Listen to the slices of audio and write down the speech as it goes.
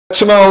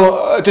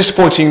Tymal, a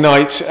disappointing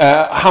night.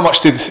 How much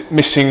did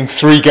missing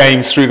 3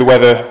 games through the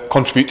weather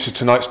contribute to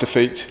tonight's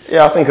defeat?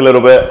 Yeah, I think a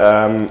little bit.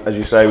 As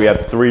you say, we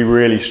had 3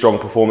 really strong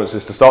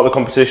performances to start the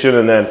competition,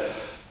 and then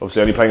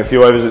obviously only playing a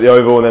few overs at the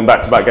Oval, and then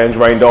back-to-back games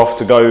rained off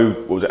to go,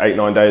 what was it,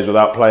 8-9 days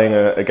without playing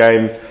a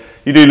game.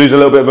 You do lose a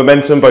little bit of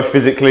momentum, both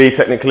physically,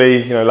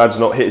 technically. You know, lads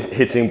not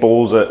hitting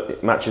balls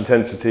at match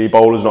intensity,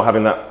 bowlers not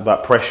having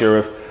that pressure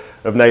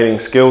of nailing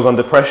skills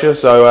under pressure.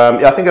 So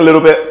yeah, I think a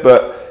little bit,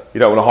 but you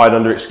don't want to hide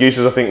under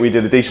excuses. I think we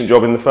did a decent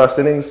job in the first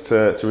innings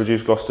to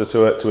reduce Gloucester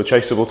to a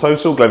chaseable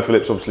total. Glenn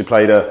Phillips obviously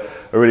played a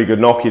really good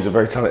knock. He's a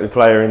very talented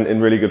player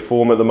in really good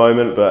form at the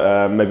moment,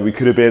 but maybe we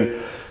could have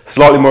been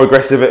slightly more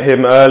aggressive at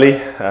him early.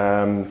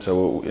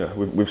 So you know,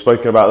 we've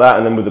spoken about that,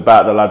 and then with the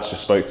bat, the lads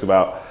just spoke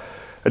about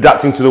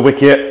adapting to the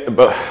wicket.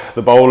 But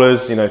the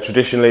bowlers, you know,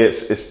 traditionally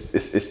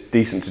it's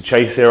decent to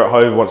chase here at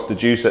home once the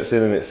dew sets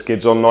in and it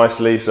skids on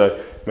nicely.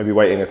 So maybe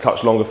waiting a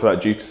touch longer for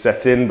that dew to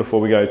set in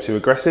before we go too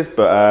aggressive.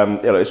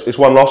 But yeah, it's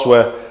one loss.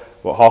 We're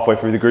halfway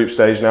through the group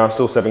stage now,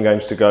 still 7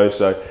 games to go.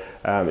 So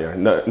you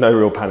know, no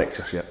real panic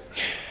just yet.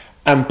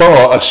 And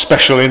bar a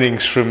special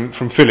innings from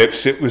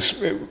Phillips, it was,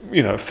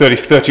 you know,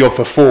 30 odd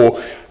for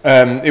 4.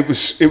 It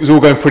was all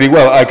going pretty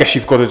well. I guess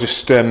you've got to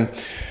just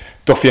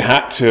doff your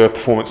hat to a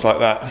performance like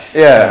that.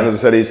 Yeah, and as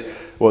I said,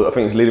 I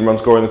think he's leading run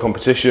scorer in the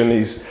competition.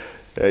 He's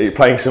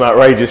playing some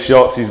outrageous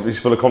shots. He's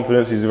full of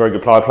confidence. He's a very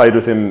good player. I played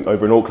with him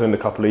over in Auckland a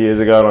couple of years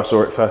ago, and I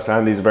saw it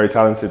firsthand. He's a very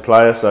talented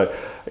player. So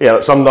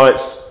yeah, some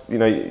nights, you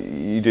know,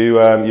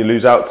 you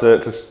lose out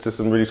to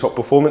some really top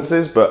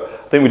performances, but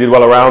I think we did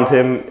well around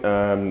him.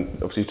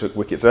 Obviously, he took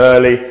wickets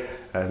early,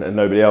 and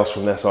nobody else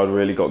from their side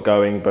really got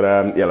going.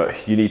 But yeah,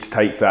 look, you need to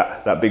take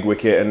that big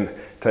wicket and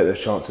take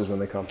those chances when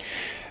they come.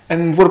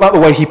 And what about the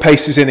way he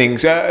paced his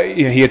innings? You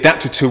know, he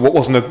adapted to what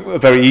wasn't a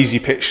very easy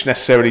pitch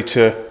necessarily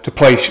to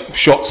play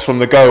shots from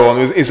the go on.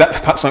 Is that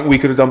perhaps something we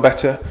could have done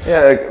better?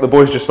 Yeah, the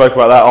boys just spoke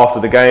about that after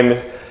the game,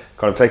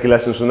 kind of taking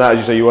lessons from that. As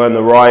you say, you earn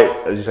the right.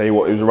 As you say, it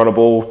was a run a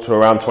ball to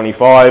around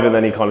 25, and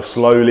then he kind of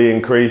slowly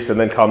increased, and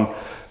then come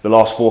the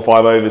last 4 or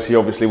 5 overs, he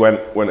obviously went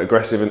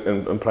aggressive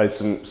and played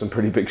some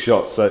pretty big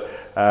shots. So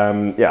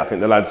yeah, I think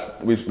the lads,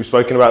 we've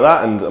spoken about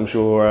that, and I'm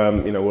sure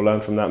you know, we'll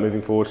learn from that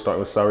moving forward, starting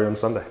with Surrey on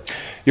Sunday.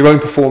 Your own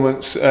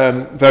performance,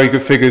 very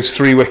good figures,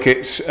 3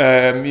 wickets.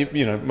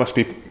 You know, must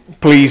be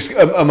pleased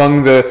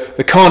among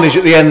the carnage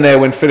at the end there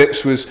when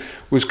Phillips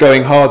was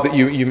going hard that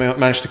you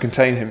managed to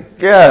contain him.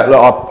 Yeah,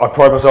 look, I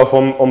pride myself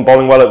on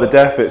bowling well at the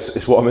death.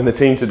 It's what I'm in the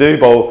team to do.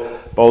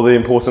 Bowl the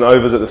important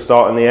overs at the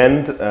start and the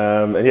end.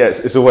 And yeah,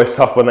 it's always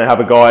tough when they have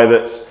a guy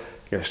that's,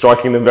 you know,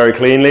 striking them very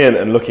cleanly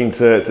and looking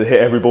to hit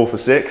every ball for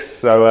 6.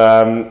 So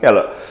yeah,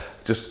 look,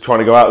 just trying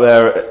to go out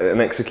there and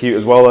execute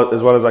as well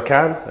as I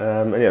can.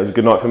 And yeah, it was a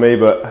good night for me,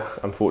 but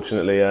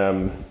unfortunately, you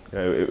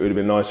know, it would have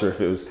been nicer if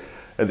it was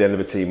at the end of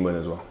a team win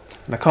as well.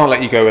 And I can't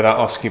let you go without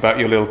asking about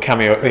your little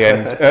cameo at the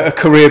end. A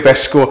career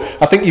best score.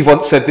 I think you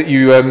once said that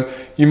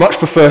you much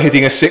prefer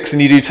hitting a 6 than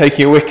you do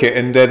taking a wicket,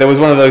 and there was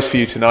one of those for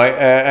you tonight,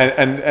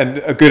 and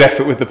a good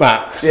effort with the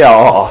bat. Yeah,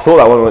 I thought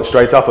that one went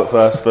straight up at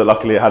first, but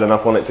luckily it had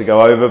enough on it to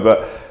go over.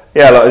 But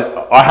yeah,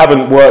 like, I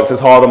haven't worked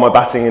as hard on my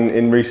batting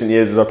in recent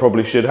years as I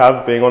probably should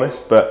have, being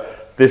honest.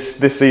 But this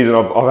season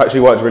I've actually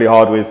worked really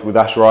hard with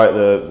Ash Wright,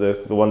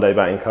 the one-day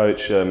batting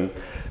coach.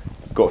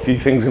 Got a few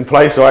things in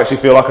place, so I actually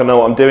feel like I know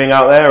what I'm doing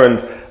out there, and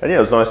yeah, it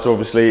was nice to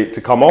obviously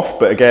to come off.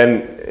 But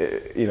again,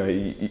 you know,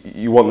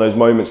 you want those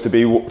moments to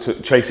be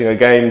chasing a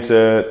game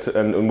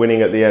and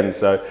winning at the end.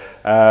 So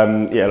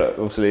yeah,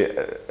 obviously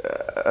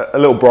a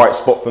little bright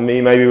spot for me.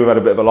 Maybe we've had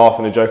a bit of a laugh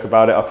and a joke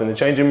about it up in the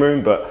changing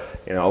room, but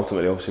you know,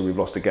 ultimately, obviously, we've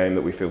lost a game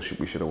that we feel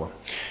we should have won.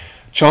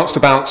 Chance to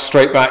bounce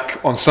straight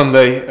back on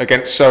Sunday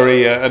against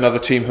Surrey, another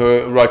team who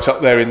are right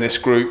up there in this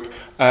group.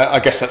 I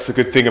guess that's the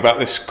good thing about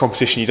this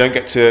competition. You don't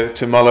get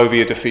to mull over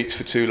your defeats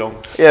for too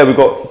long. Yeah, we've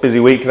got a busy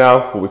week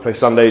now. We play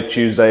Sunday,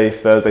 Tuesday,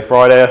 Thursday,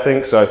 Friday, I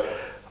think. So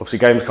obviously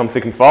games come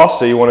thick and fast,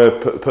 so you want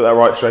to put that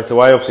right straight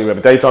away. Obviously we have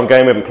a daytime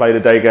game. We haven't played a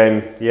day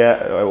game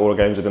yet. All the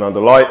games have been under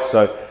lights.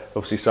 So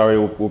obviously Surrey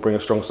will bring a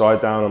strong side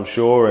down, I'm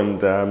sure.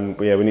 And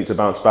yeah, we need to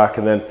bounce back.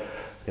 And then,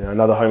 you know,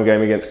 another home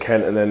game against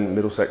Kent, and then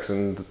Middlesex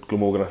and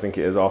Glamorgan, I think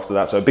it is, after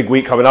that. So a big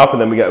week coming up,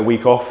 and then we get a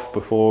week off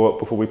before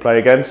we play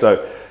again.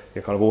 So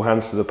yeah, kind of all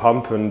hands to the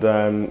pump, and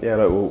yeah,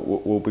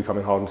 look, we'll be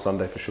coming hard on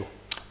Sunday for sure.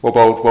 Well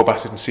bowled, well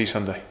batted, and see you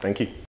Sunday. Thank you.